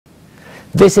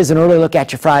This is an early look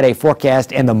at your Friday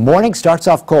forecast, and the morning starts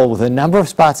off cold with a number of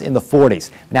spots in the 40s.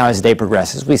 Now as the day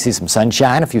progresses, we see some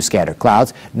sunshine, a few scattered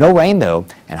clouds, no rain though,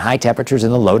 and high temperatures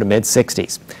in the low to mid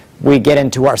 60s. We get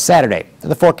into our Saturday.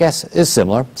 The forecast is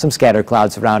similar. Some scattered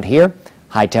clouds around here,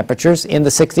 high temperatures in the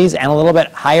 60s and a little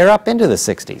bit higher up into the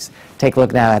 60s. Take a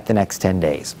look now at the next 10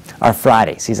 days. Our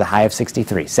Friday sees a high of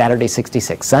 63, Saturday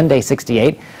 66, Sunday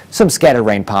 68, some scattered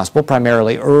rain possible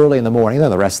primarily early in the morning, though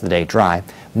the rest of the day dry.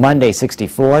 Monday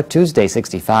 64, Tuesday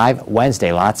 65,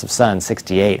 Wednesday lots of sun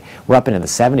 68. We're up into the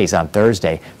 70s on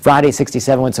Thursday. Friday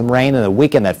 67 with some rain, and the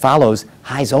weekend that follows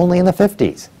highs only in the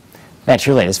 50s. That's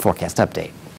your latest forecast update.